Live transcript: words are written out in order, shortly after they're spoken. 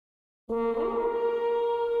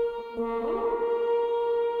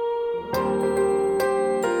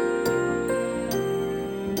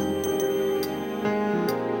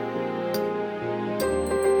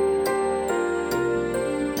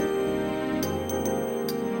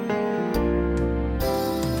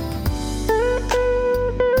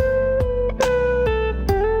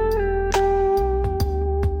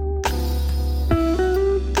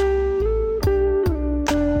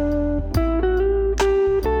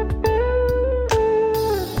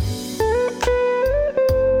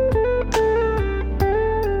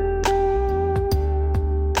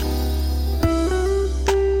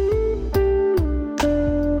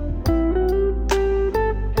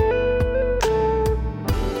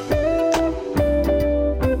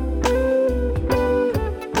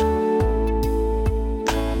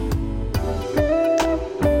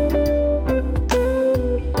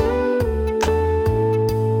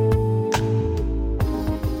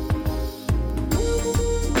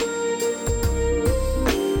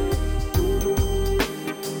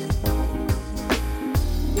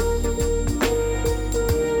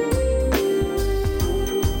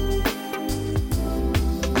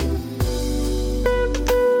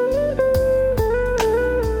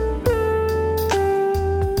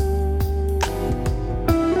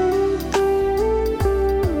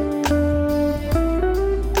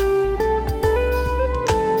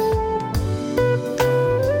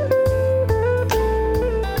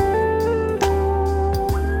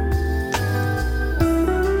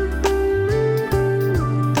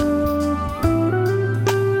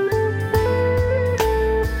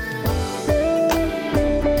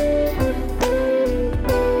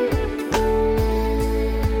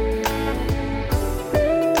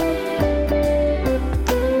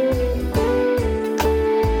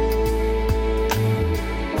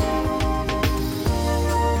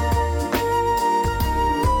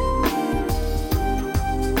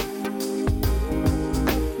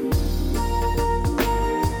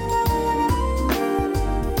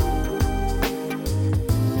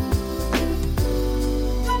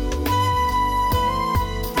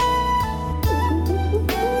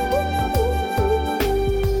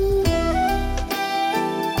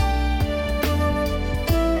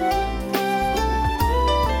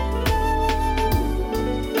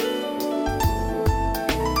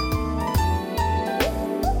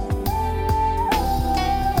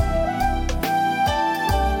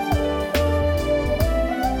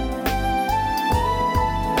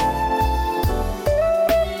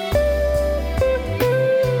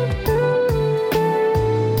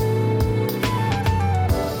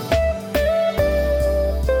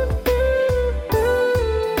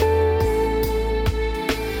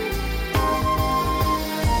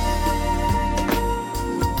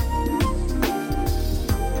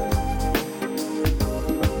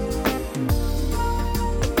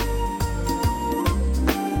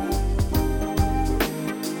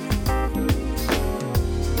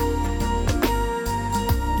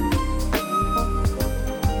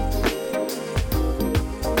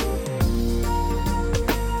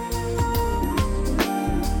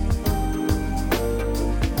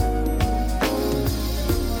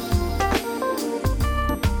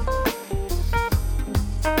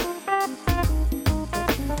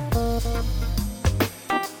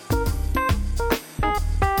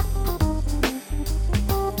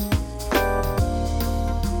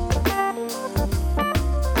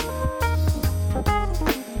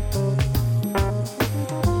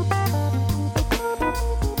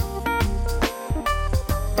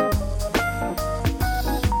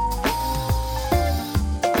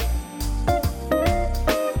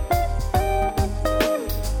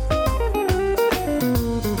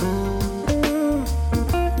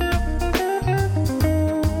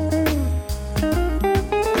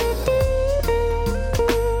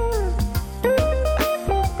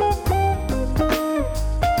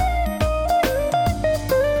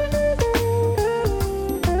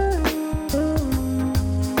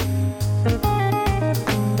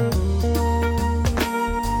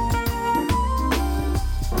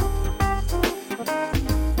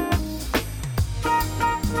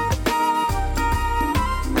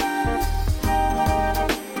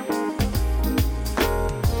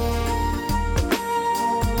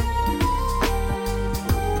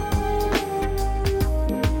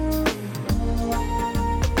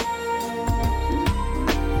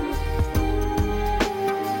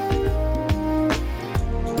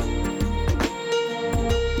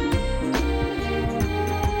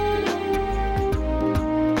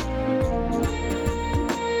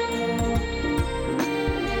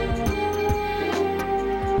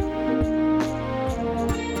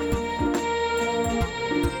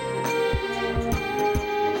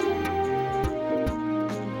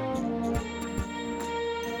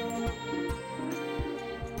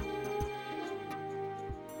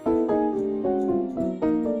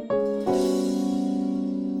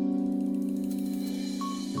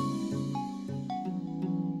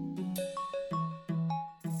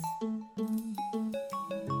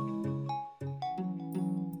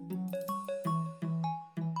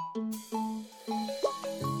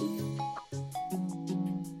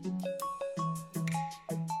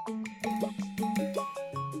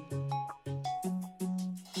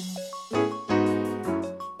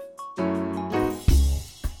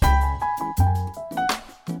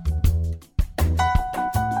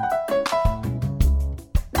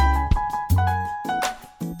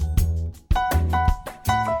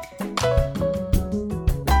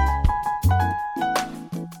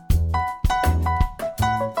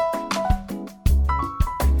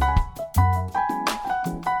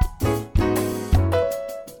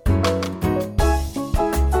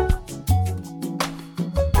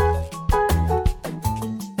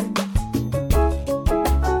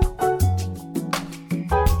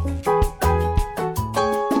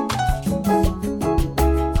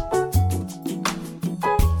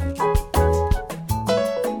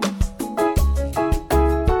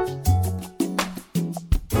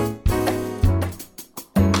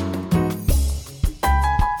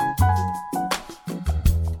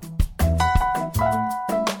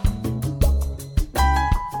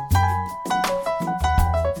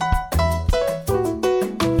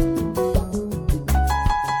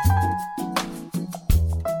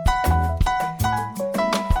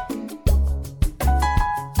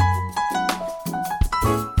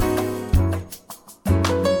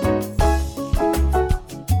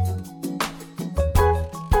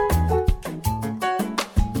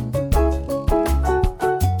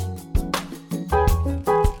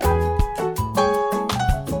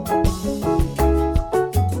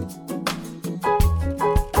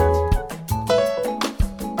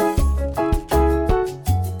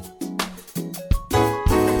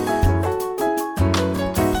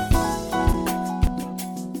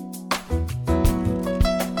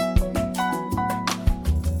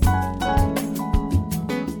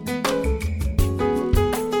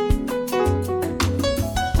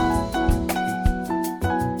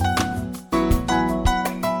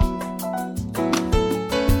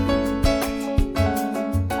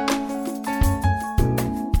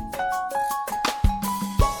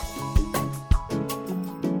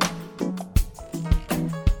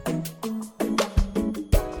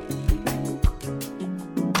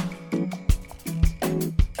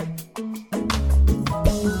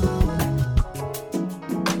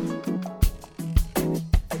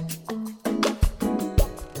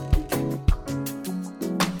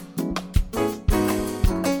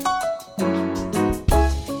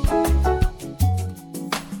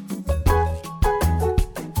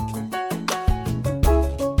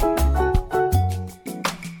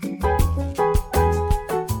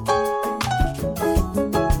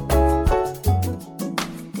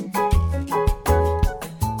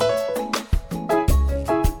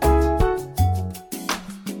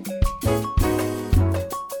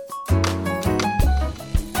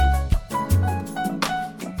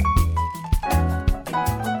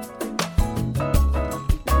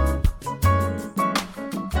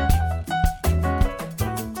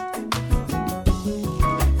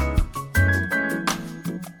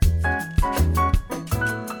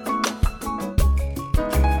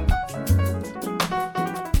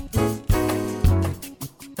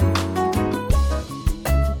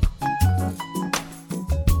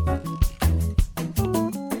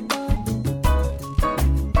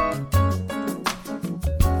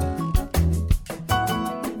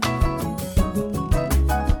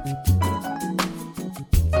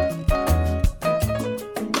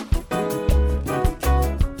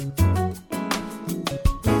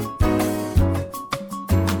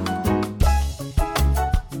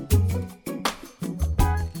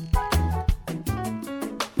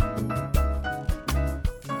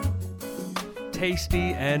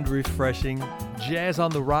tasty and refreshing. Jazz on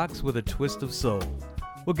the rocks with a twist of soul.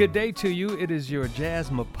 Well, good day to you. It is your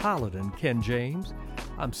Jazzmopolitan, Ken James.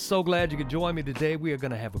 I'm so glad you could join me today. We are going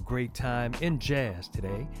to have a great time in jazz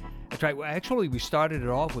today. That's right. Well, actually, we started it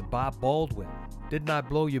off with Bob Baldwin. Didn't I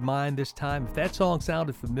blow your mind this time? If that song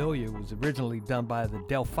sounded familiar, it was originally done by the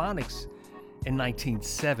Delphonics in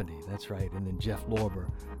 1970. That's right. And then Jeff Lorber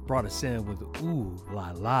brought us in with Ooh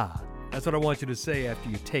La La. That's what I want you to say after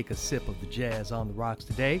you take a sip of the Jazz on the Rocks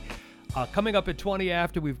today. Coming up at 20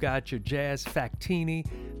 after, we've got your Jazz Factini.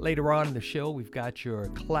 Later on in the show, we've got your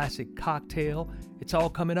classic cocktail. It's all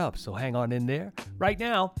coming up, so hang on in there. Right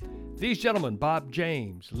now, these gentlemen, Bob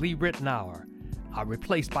James, Lee Ritenour, are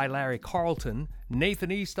replaced by Larry Carlton,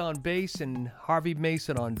 Nathan East on bass, and Harvey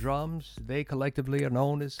Mason on drums. They collectively are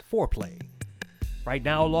known as Foreplay. Right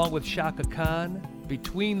now, along with Shaka Khan,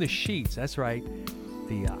 Between the Sheets. That's right,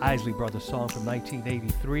 the Isley Brothers song from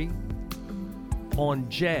 1983. On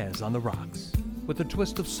Jazz on the Rocks with a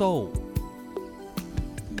twist of soul.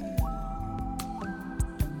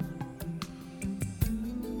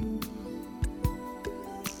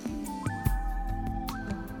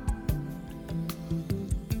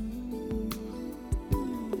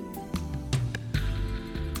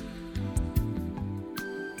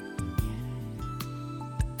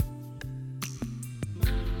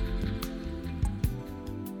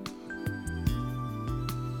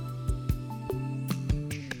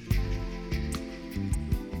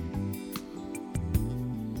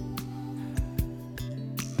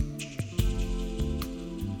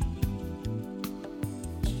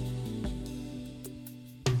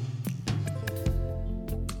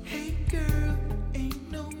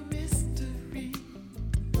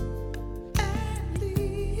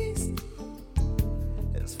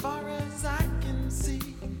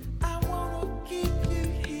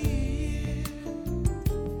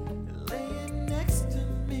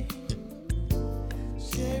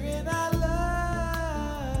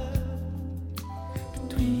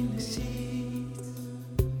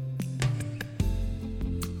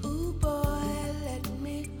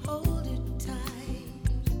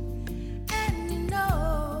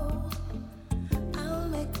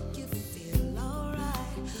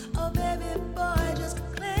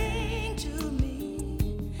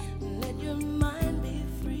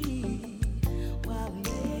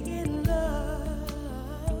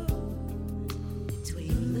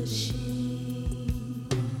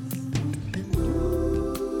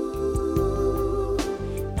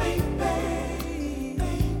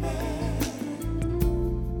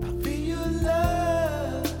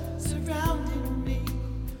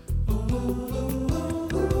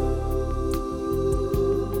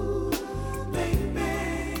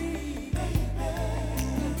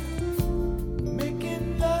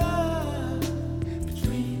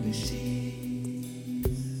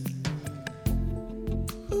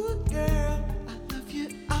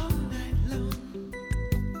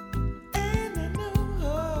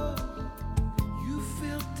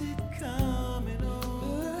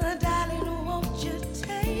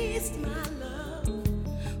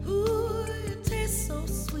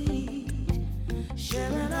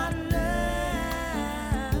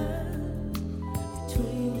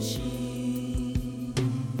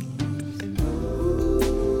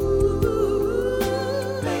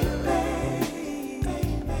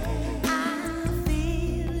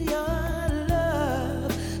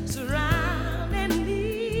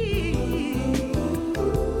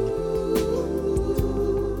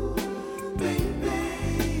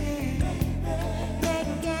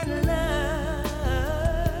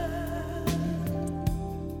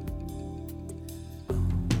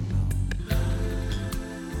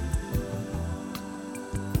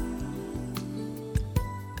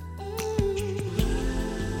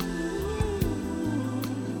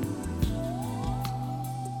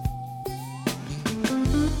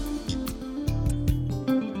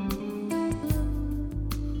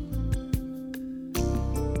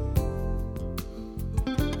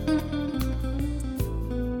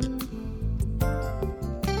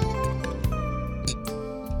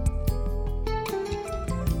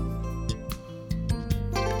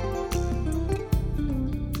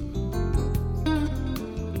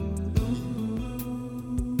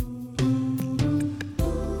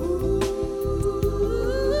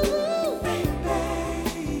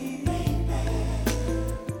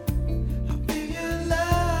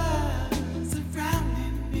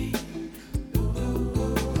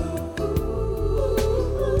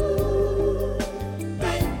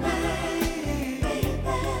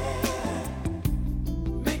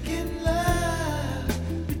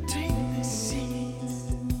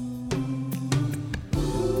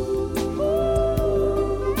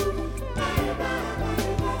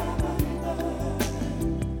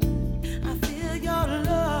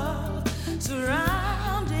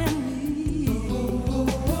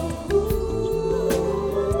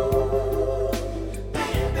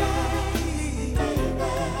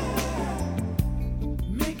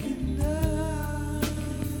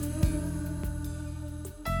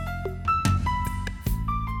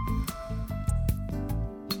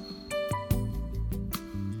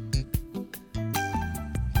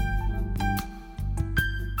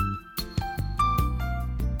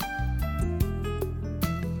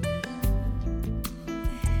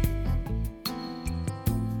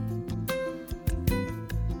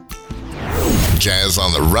 Jazz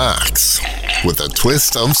on the Rocks with a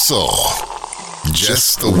twist of soul.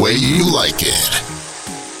 Just the way you like it.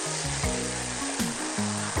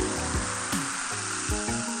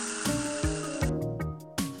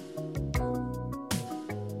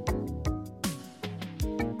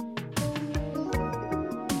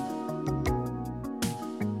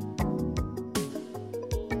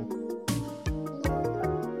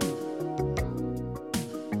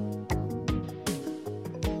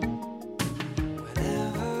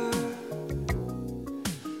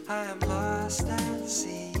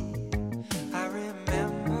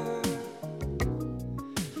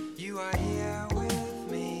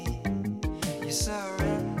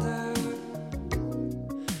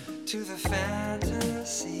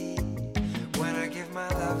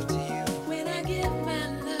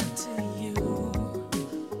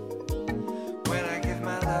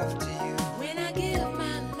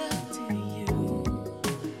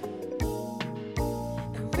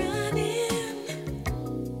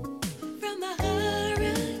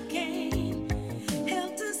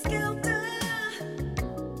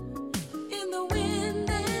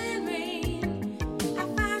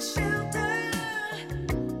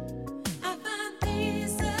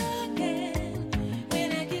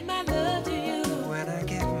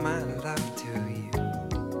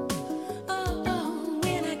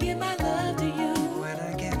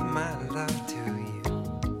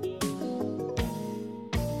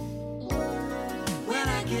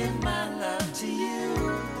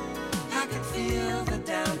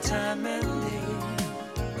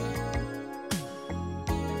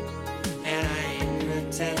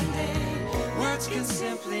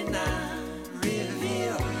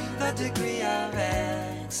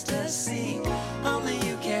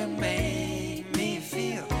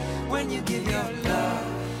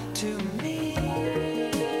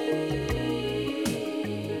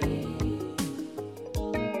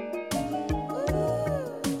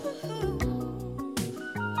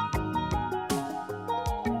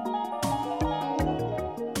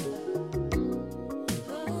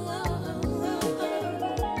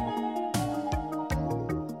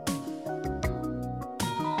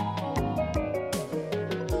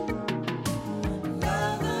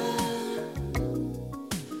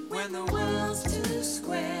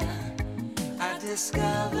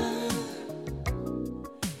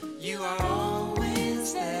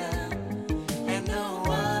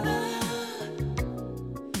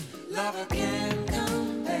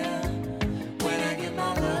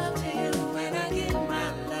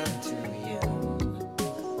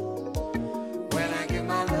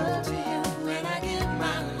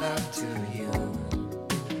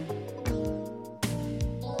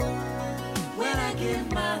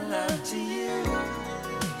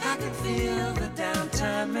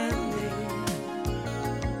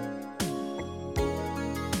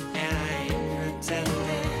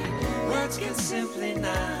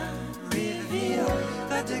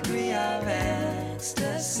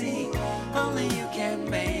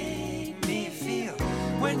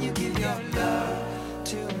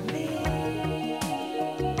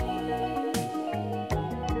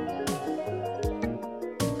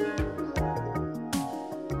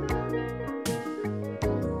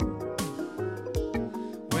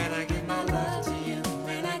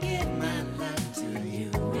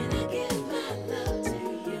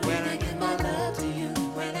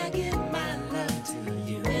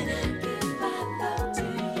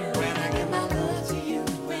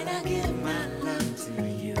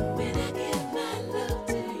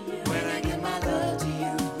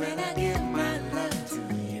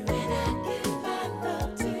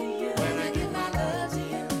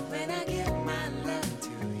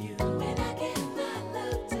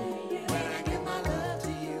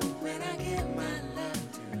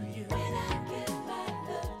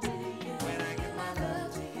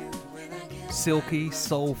 Silky,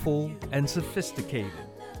 soulful, and sophisticated.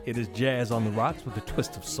 It is Jazz on the Rocks with a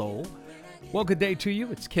twist of soul. Well, good day to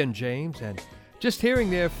you. It's Ken James, and just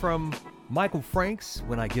hearing there from Michael Franks,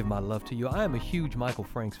 When I Give My Love to You. I am a huge Michael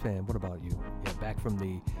Franks fan. What about you? Yeah, back from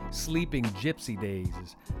the Sleeping Gypsy days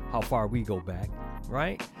is how far we go back,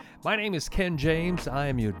 right? My name is Ken James. I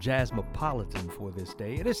am your Jazzmopolitan for this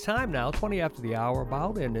day. It is time now, 20 after the hour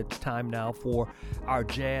about, and it's time now for our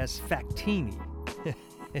Jazz Factini.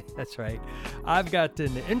 That's right. I've got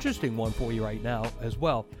an interesting one for you right now as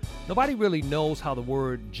well. Nobody really knows how the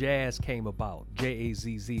word jazz came about,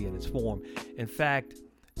 J-A-Z-Z in its form. In fact,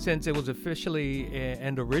 since it was officially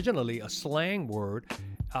and originally a slang word,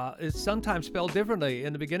 it's sometimes spelled differently.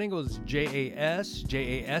 In the beginning, it was J-A-S,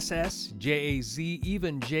 J-A-S-S, J-A-Z,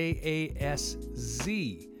 even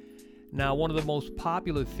J-A-S-Z. Now, one of the most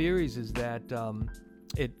popular theories is that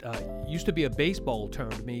it used to be a baseball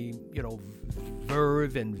term to mean,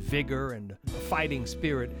 verve and vigor and fighting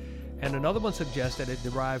spirit. And another one suggests that it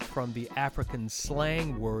derived from the African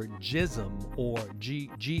slang word jism, or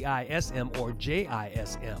G-I-S-M or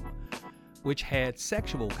J-I-S-M, which had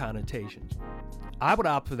sexual connotations. I would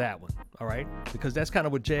opt for that one, all right? Because that's kind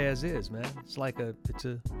of what jazz is, man. It's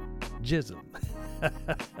a jism.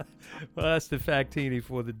 Well, that's the Factini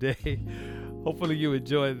for the day. Hopefully you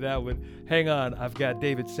enjoyed that one. Hang on, I've got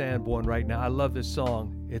David Sanborn right now. I love this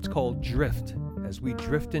song. It's called Drift, as we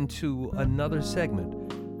drift into another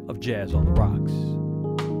segment of Jazz on the Rocks.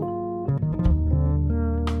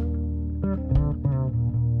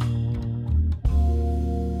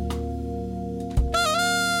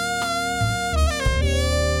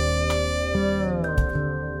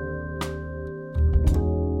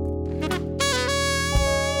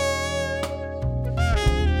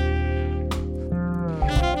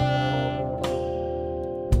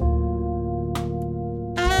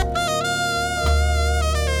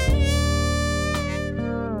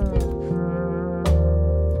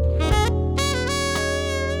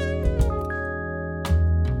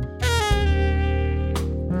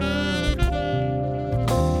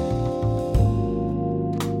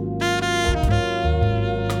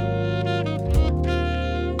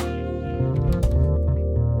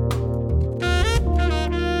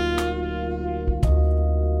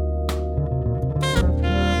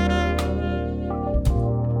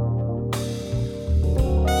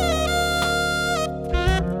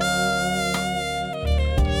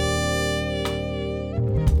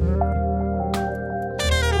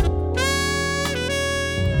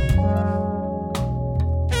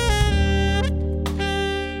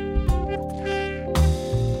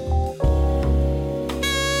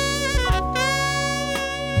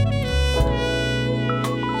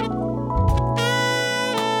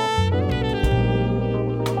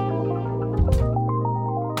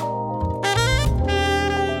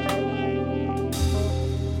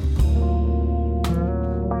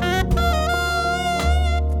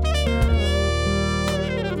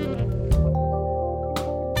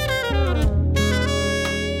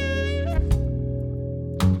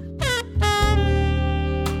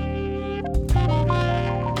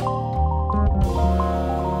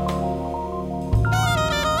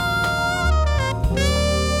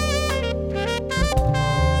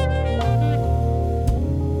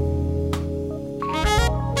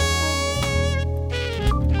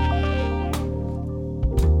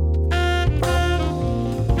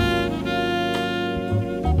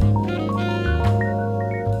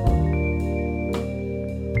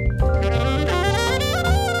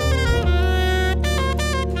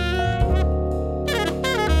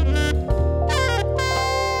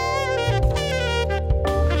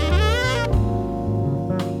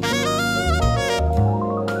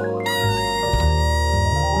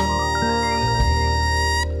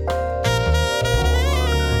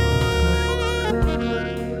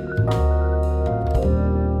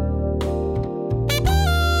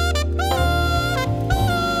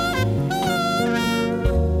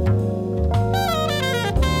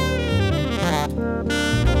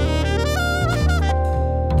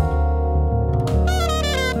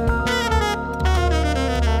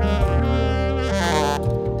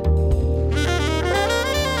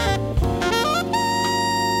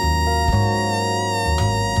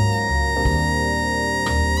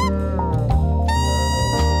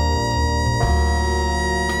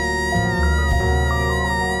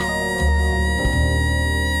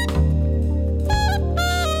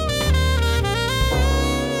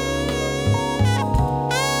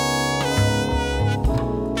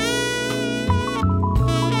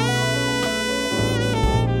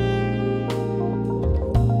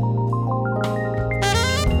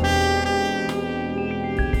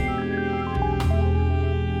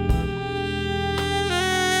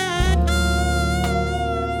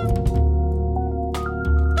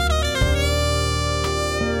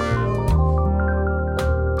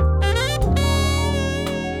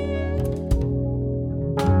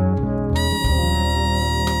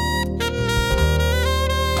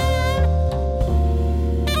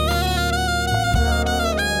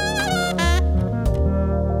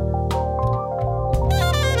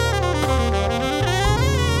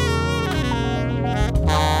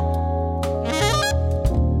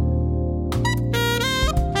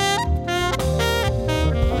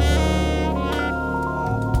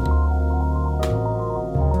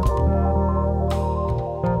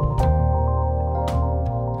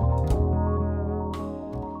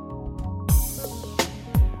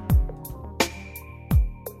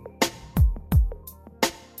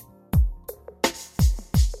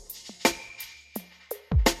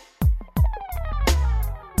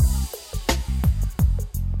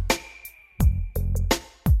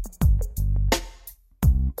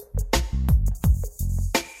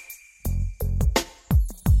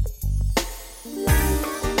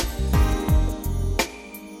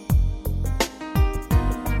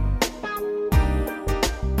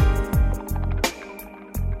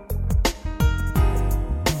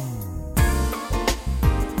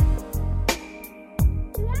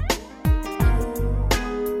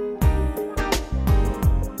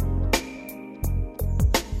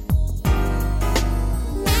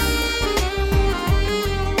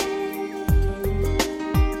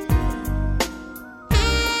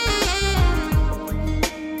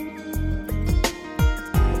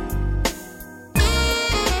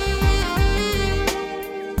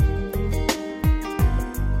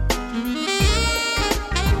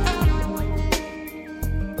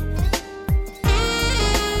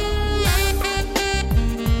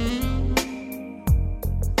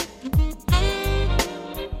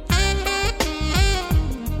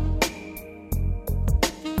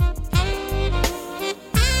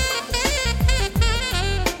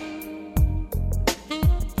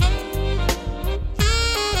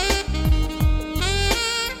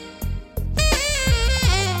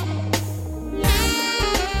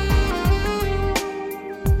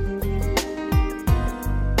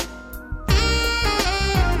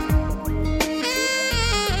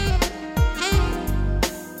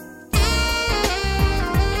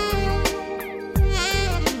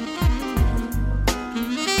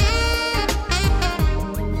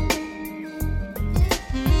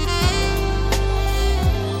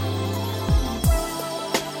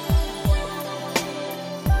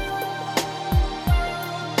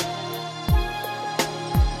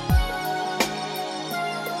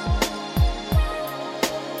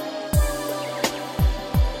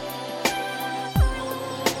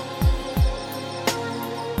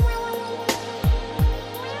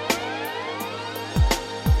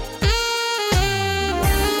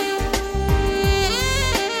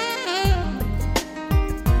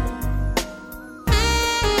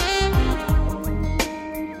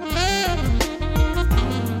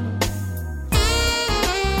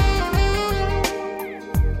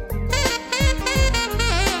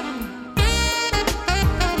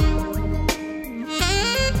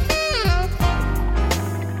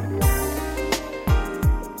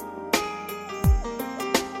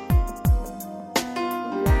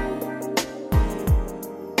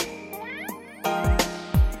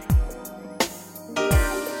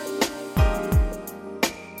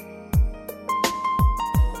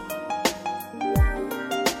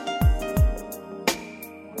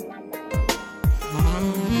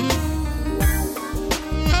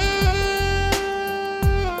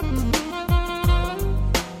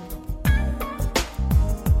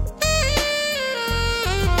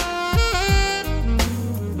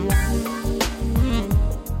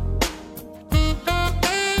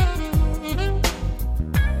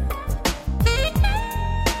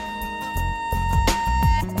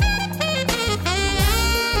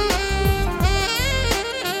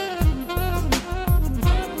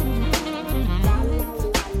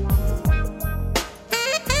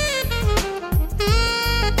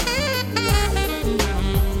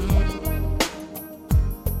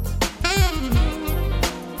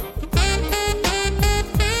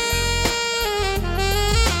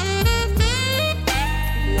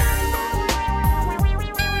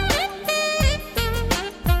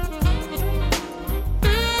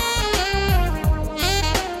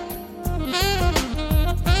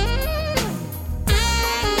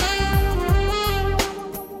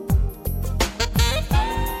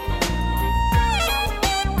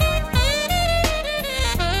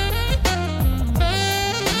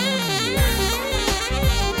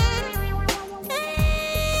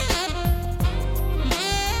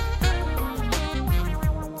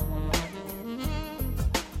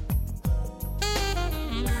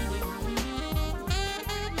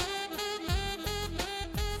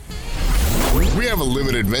 have a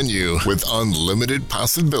limited menu with unlimited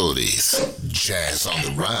possibilities. Jazz on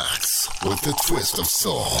the Rocks with a twist of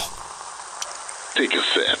soul. Take a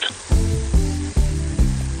sip.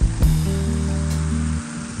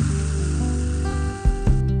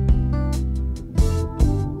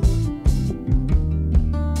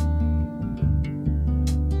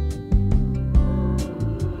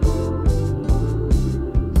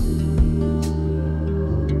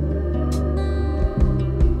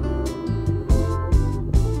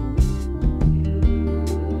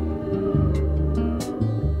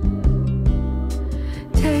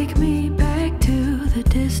 Take me back to the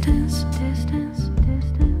distance.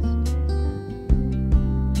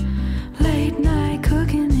 Late night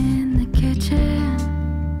cooking in the kitchen.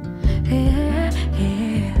 Yeah,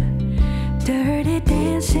 yeah. Dirty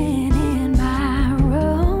dancing in my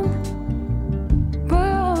room.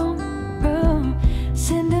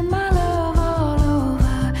 Sending my love all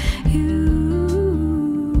over you.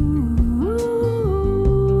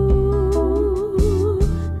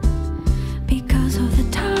 Because of the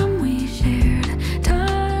time we shared,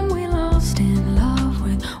 time we lost in love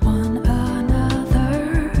with one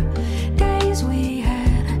another. Days we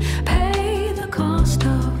had paid the cost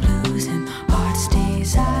of losing heart's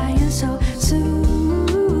desire so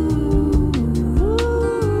soon.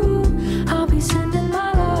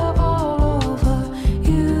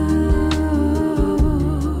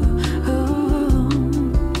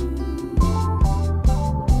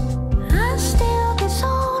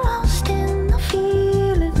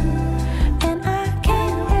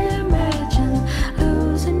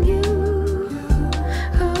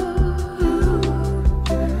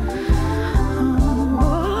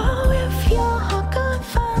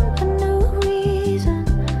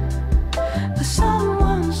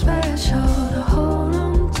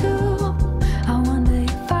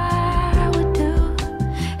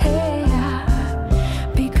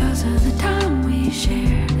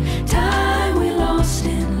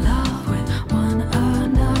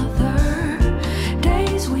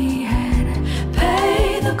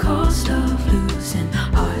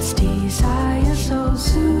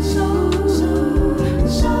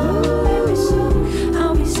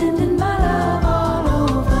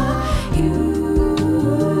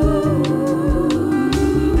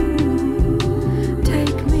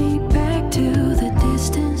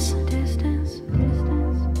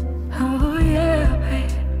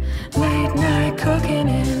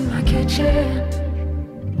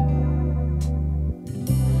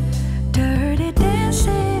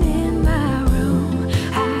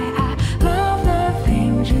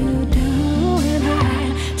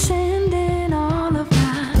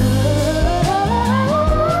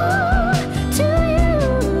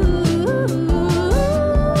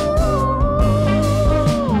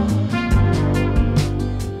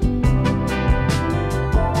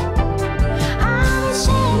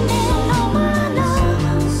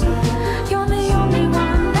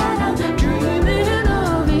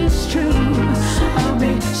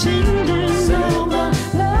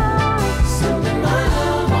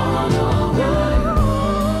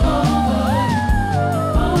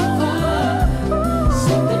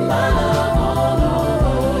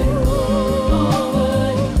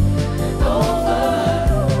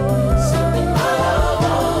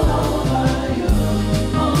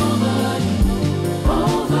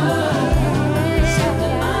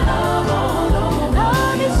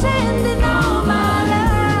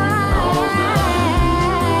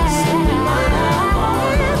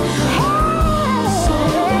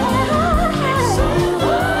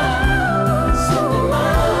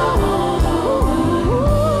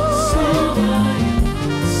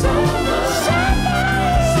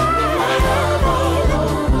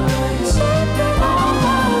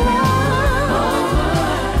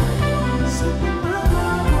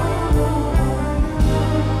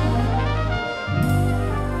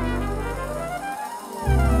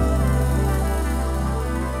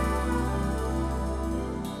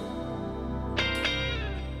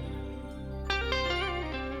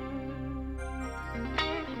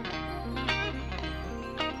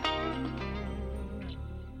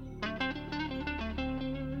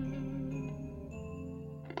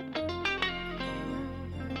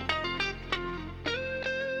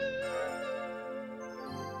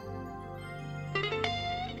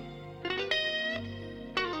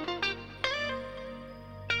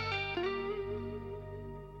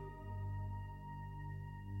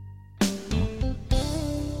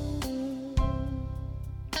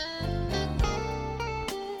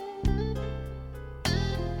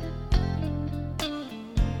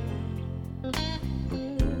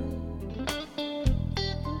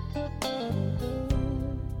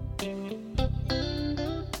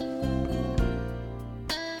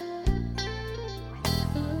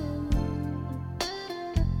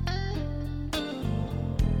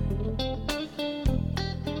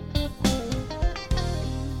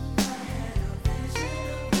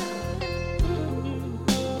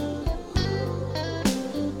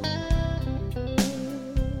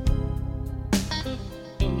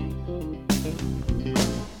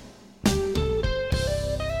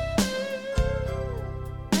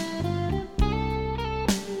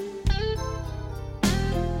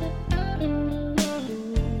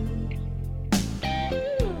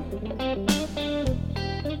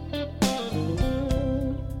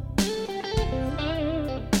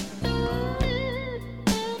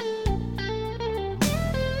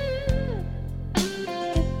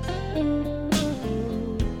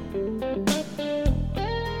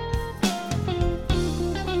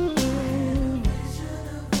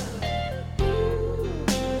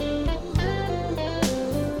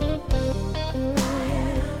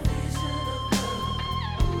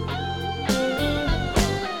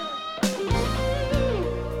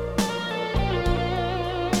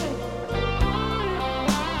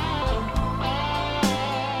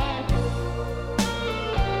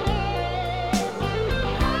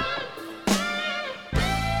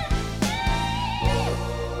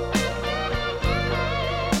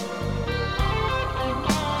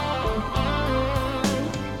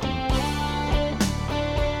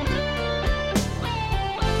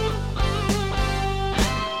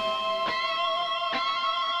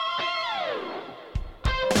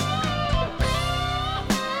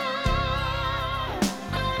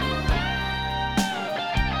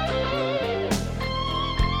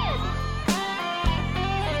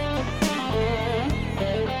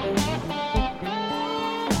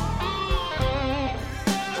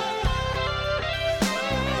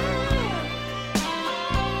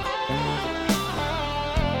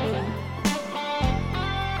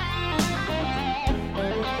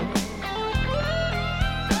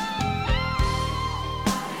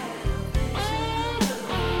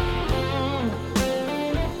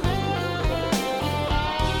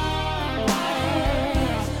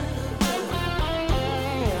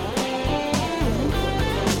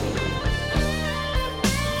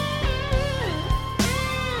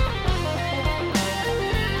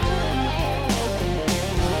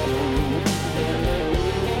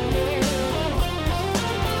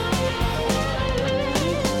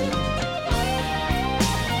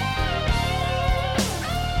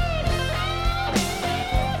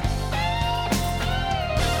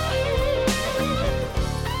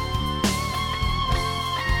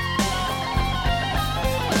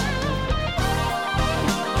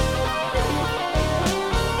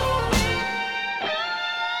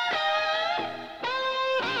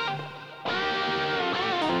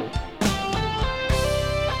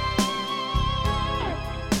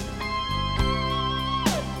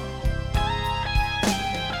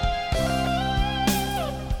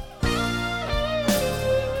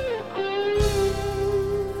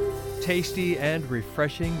 Tasty and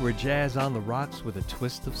refreshing, we're Jazz on the Rocks with a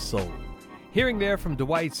twist of soul. Hearing there from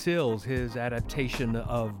Dwight Sills, his adaptation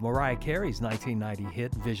of Mariah Carey's 1990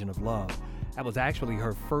 hit, Vision of Love. That was actually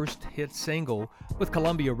her first hit single with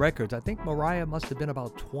Columbia Records. I think Mariah must have been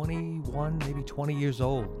about 21, maybe 20 years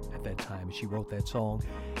old at that time. She wrote that song.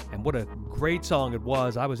 And what a great song it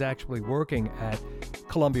was. I was actually working at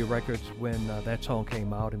Columbia Records when that song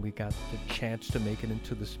came out, and we got the chance to make it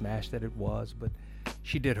into the smash that it was. But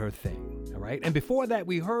she did her thing, all right? And before that,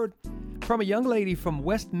 we heard from a young lady from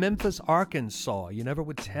West Memphis, Arkansas. You never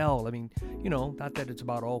would tell. I mean, you know, not that it's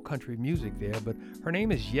about all country music there, but her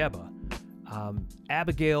name is Yeba.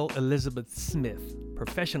 Abigail Elizabeth Smith,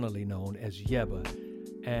 professionally known as Yeba.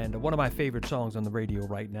 And one of my favorite songs on the radio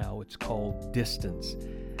right now, it's called Distance.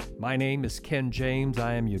 My name is Ken James.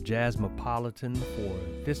 I am your Jazzmopolitan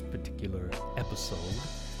for this particular episode.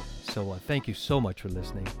 So thank you so much for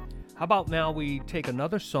listening. How about now we take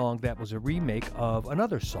another song that was a remake of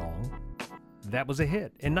another song that was a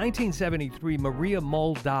hit. In 1973, Maria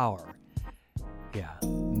Muldaur. Yeah,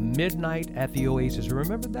 Midnight at the Oasis.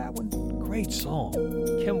 Remember that one? Great song.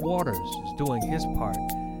 Kim Waters is doing his part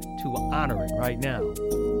to honor it right now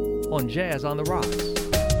on Jazz on the Rocks.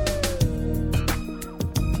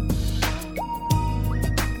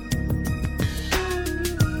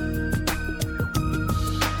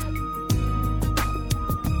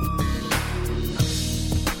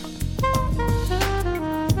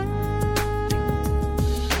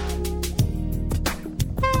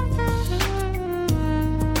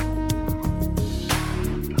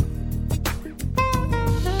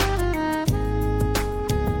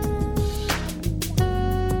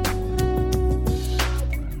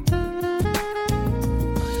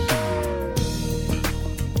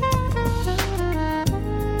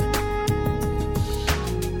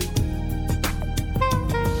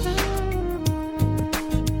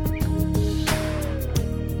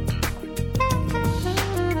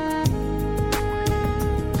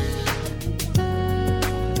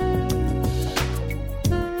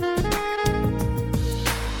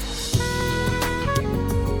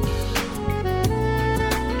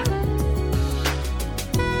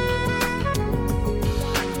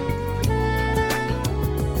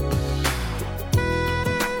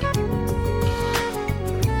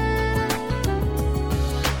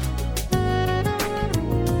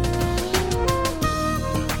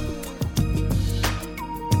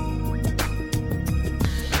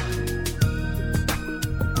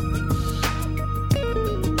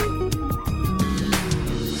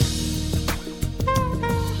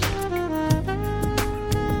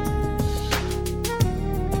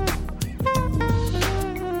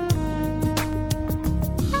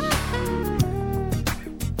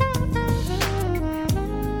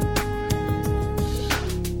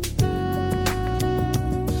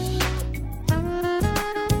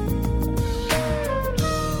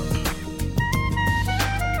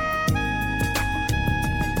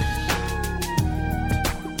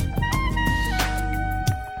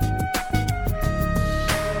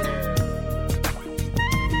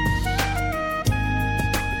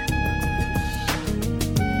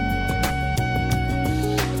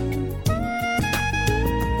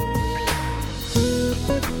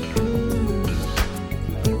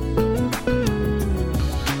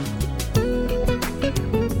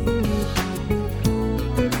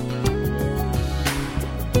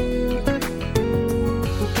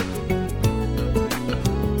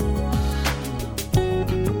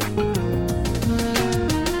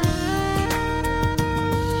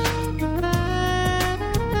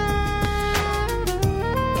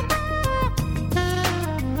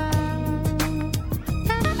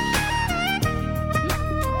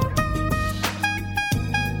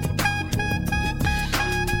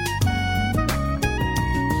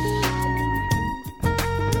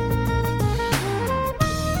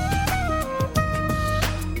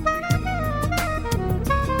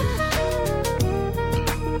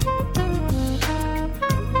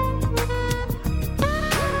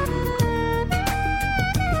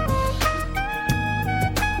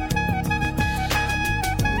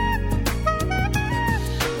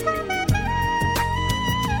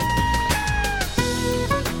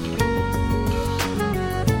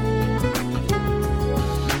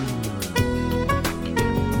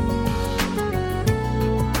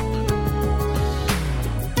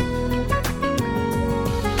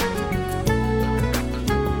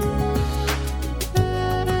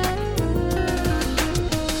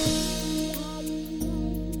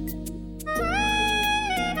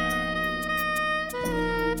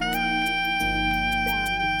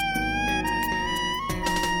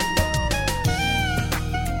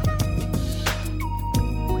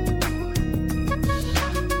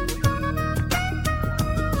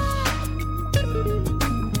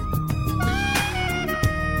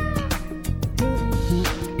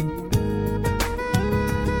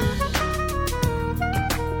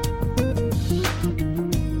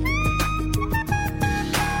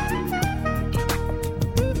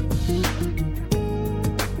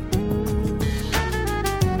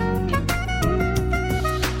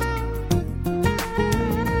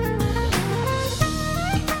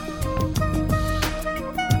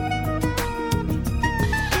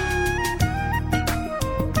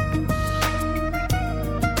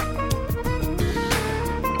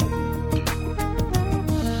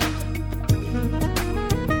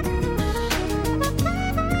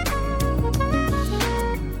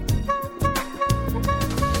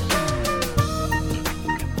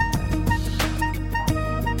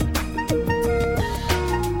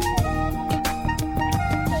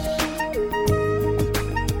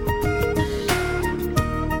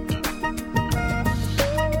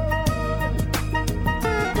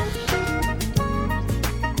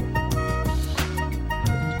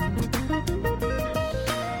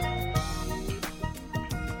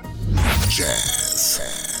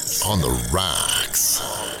 Jazz on the rocks.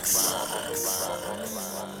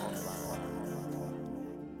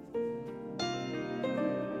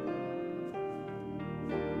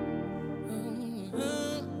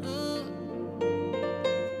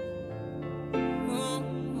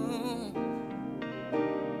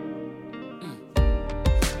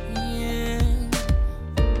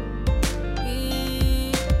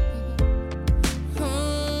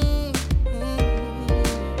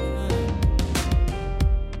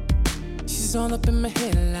 All up in my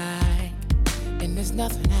head like, and there's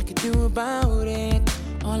nothing I can do about it.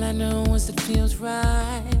 All I know is it feels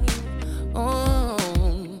right. Oh,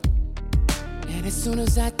 and as soon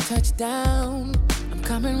as I touch down, I'm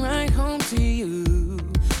coming right home to you.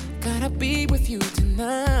 Gotta be with you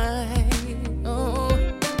tonight. Oh,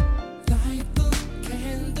 light the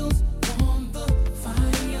candles on the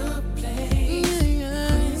fireplace.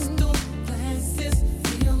 Crystal glasses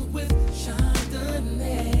filled with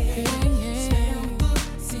Chardonnay.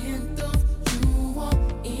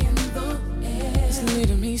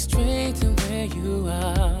 Straight to where you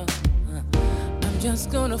are. I'm just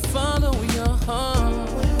gonna follow your heart.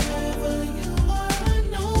 Wherever you are, I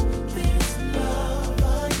know there's love.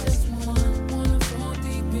 I just wanna fall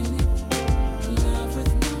deep in it. Love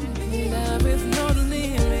with no limits. Love with no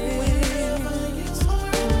limits. Wherever you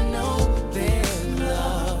are, I know there's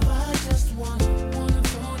love. I just wanna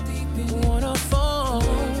fall deep in it. Wanna fall.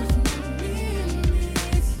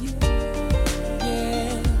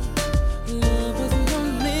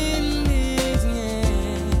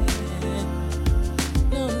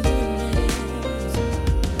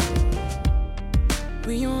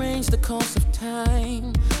 The course of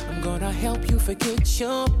time, I'm gonna help you forget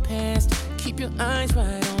your past. Keep your eyes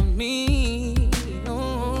right on me.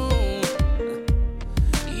 Oh,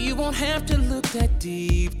 you won't have to look that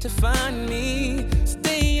deep to find me.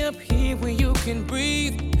 Stay up here where you can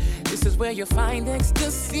breathe. This is where you'll find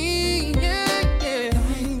ecstasy. Yeah, yeah.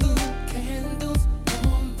 Light the candles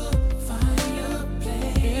on the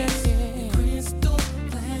fireplace. Yeah. Crystal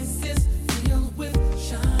glasses filled with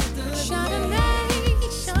Chardonnay.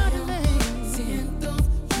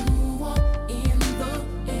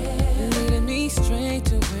 Straight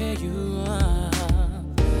to where you are.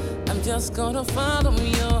 I'm just gonna follow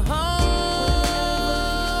your heart.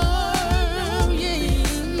 Yeah.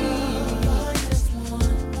 I just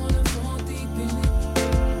wanna fall deep in it.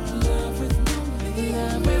 Love with no limits.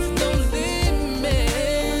 Love with no limits.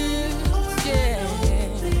 Yeah.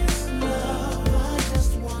 There's love. I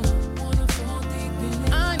just wanna fall deep in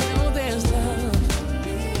it. I know there's love.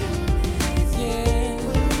 Yeah.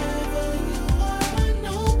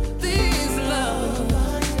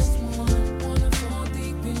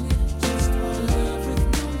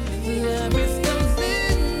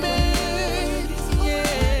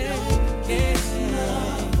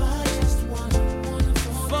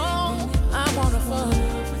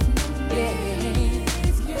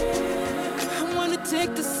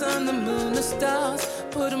 Take the sun, the moon, the stars,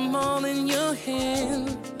 put them all in your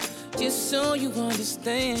hand, just so you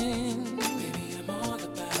understand. Baby, I'm all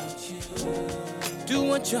about you. Do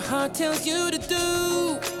what your heart tells you to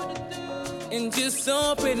do, and just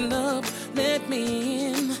open up, let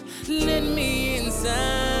me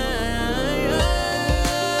inside.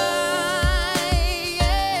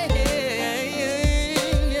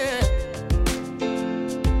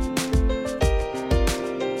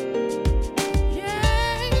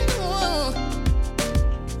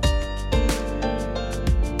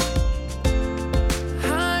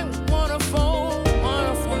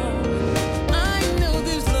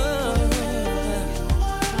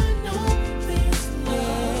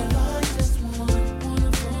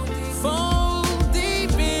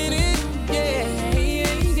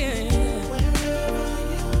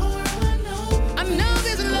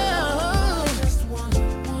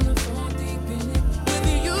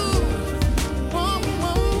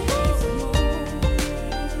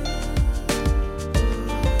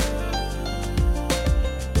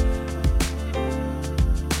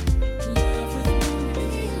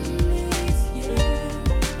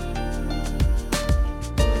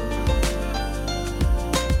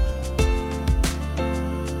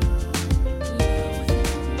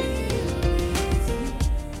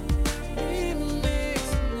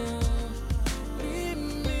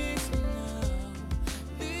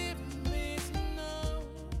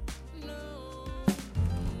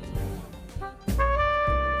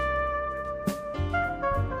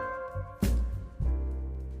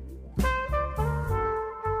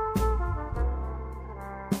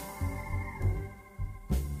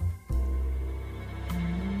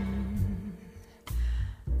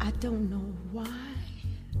 don't know why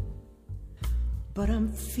but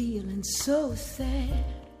I'm feeling so sad.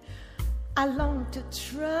 I long to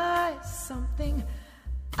try something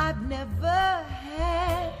I've never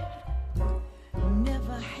had.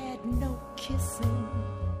 Never had no kissing.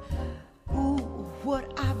 Ooh,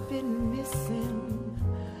 what I've been missing.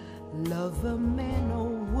 Lover man, oh,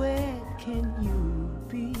 where can you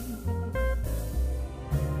be?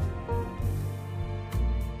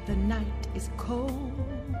 The night is cold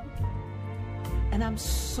and I'm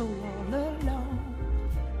so all alone.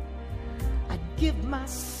 I'd give my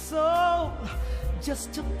soul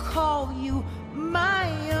just to call you my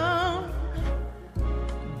own.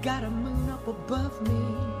 Got a moon up above me,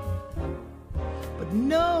 but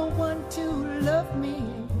no one to love me.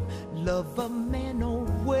 Lover man, oh,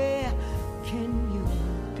 where can you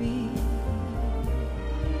be?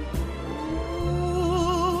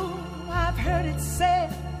 Ooh, I've heard it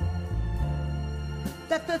said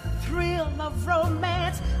that the thrill of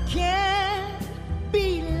romance can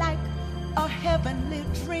be like a heavenly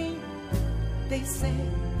dream. They say,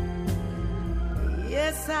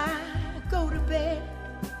 yes, I go to bed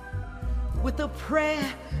with a prayer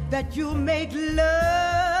that you'll make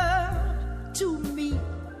love to me.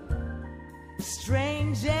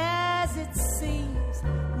 Strange as it seems,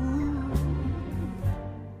 ooh,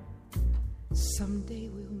 someday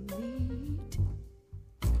we'll meet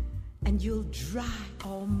and you'll dry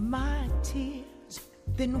all my tears,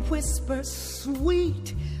 then whisper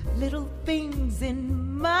sweet little things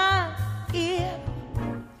in my ear,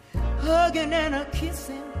 hugging and a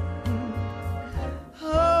kissing.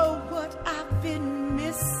 Oh, what I've been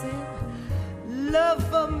missing.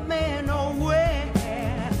 Lover man, oh, where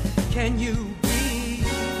can you be?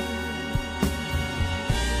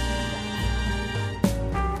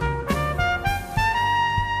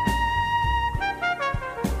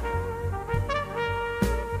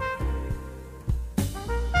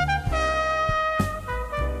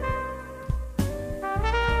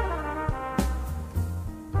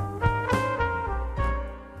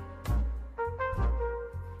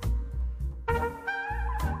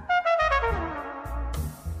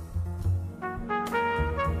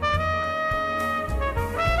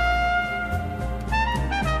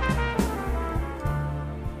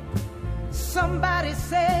 Somebody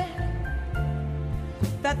said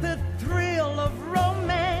that the thrill of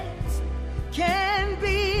romance can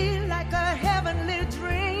be like a heavenly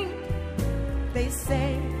dream. They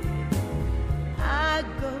say I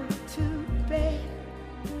go to bed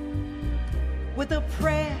with a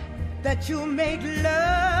prayer that you make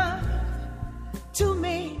love to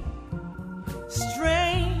me.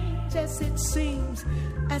 Strange as it seems,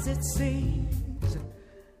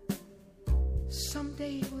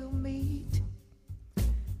 someday we'll meet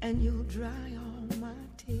and you'll dry all my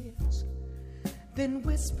tears, then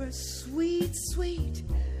whisper sweet, sweet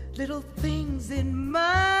little things in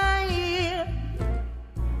my ear,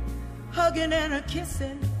 hugging and a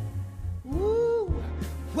kissing. Ooh,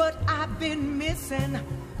 what I've been missing.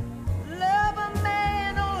 Lover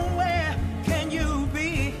man, oh, where can you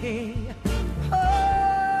be?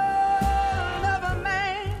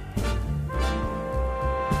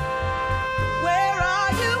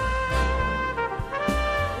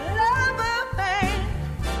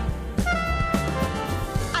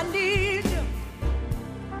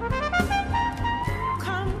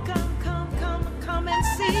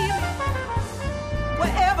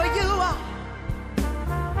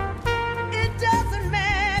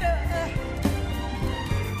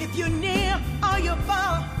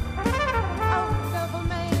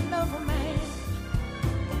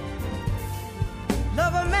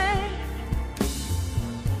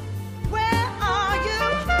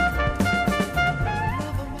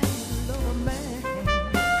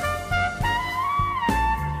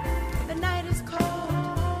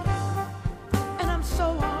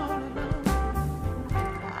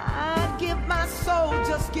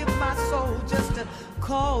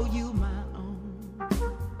 Call you my own.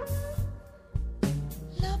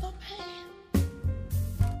 Lover man.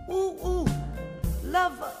 Ooh, ooh.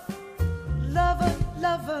 Lover, lover,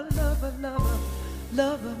 lover, lover, lover,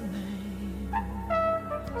 lover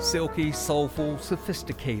man. Silky, soulful,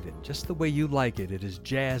 sophisticated, just the way you like it. It is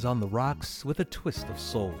Jazz on the Rocks with a twist of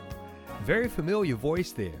soul. Very familiar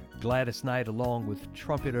voice there. Gladys Knight along with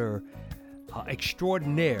trumpeter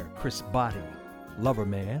extraordinaire Chris Botti. Lover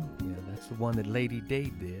Man, yeah, that's the one that Lady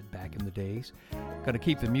Day did back in the days. Gonna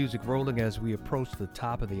keep the music rolling as we approach the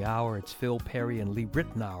top of the hour. It's Phil Perry and Lee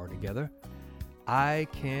Ritenour together. I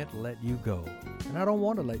Can't Let You Go. And I don't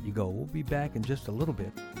want to let you go. We'll be back in just a little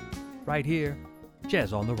bit. Right here,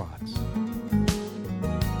 Jazz on the Rocks.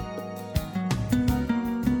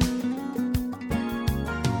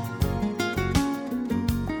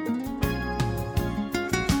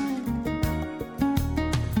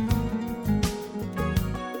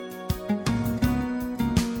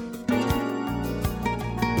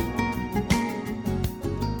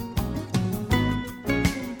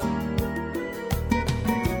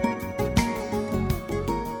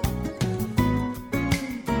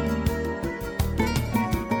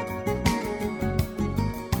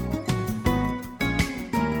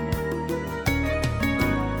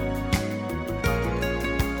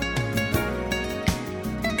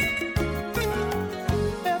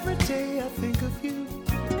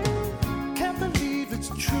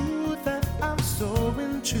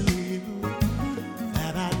 true.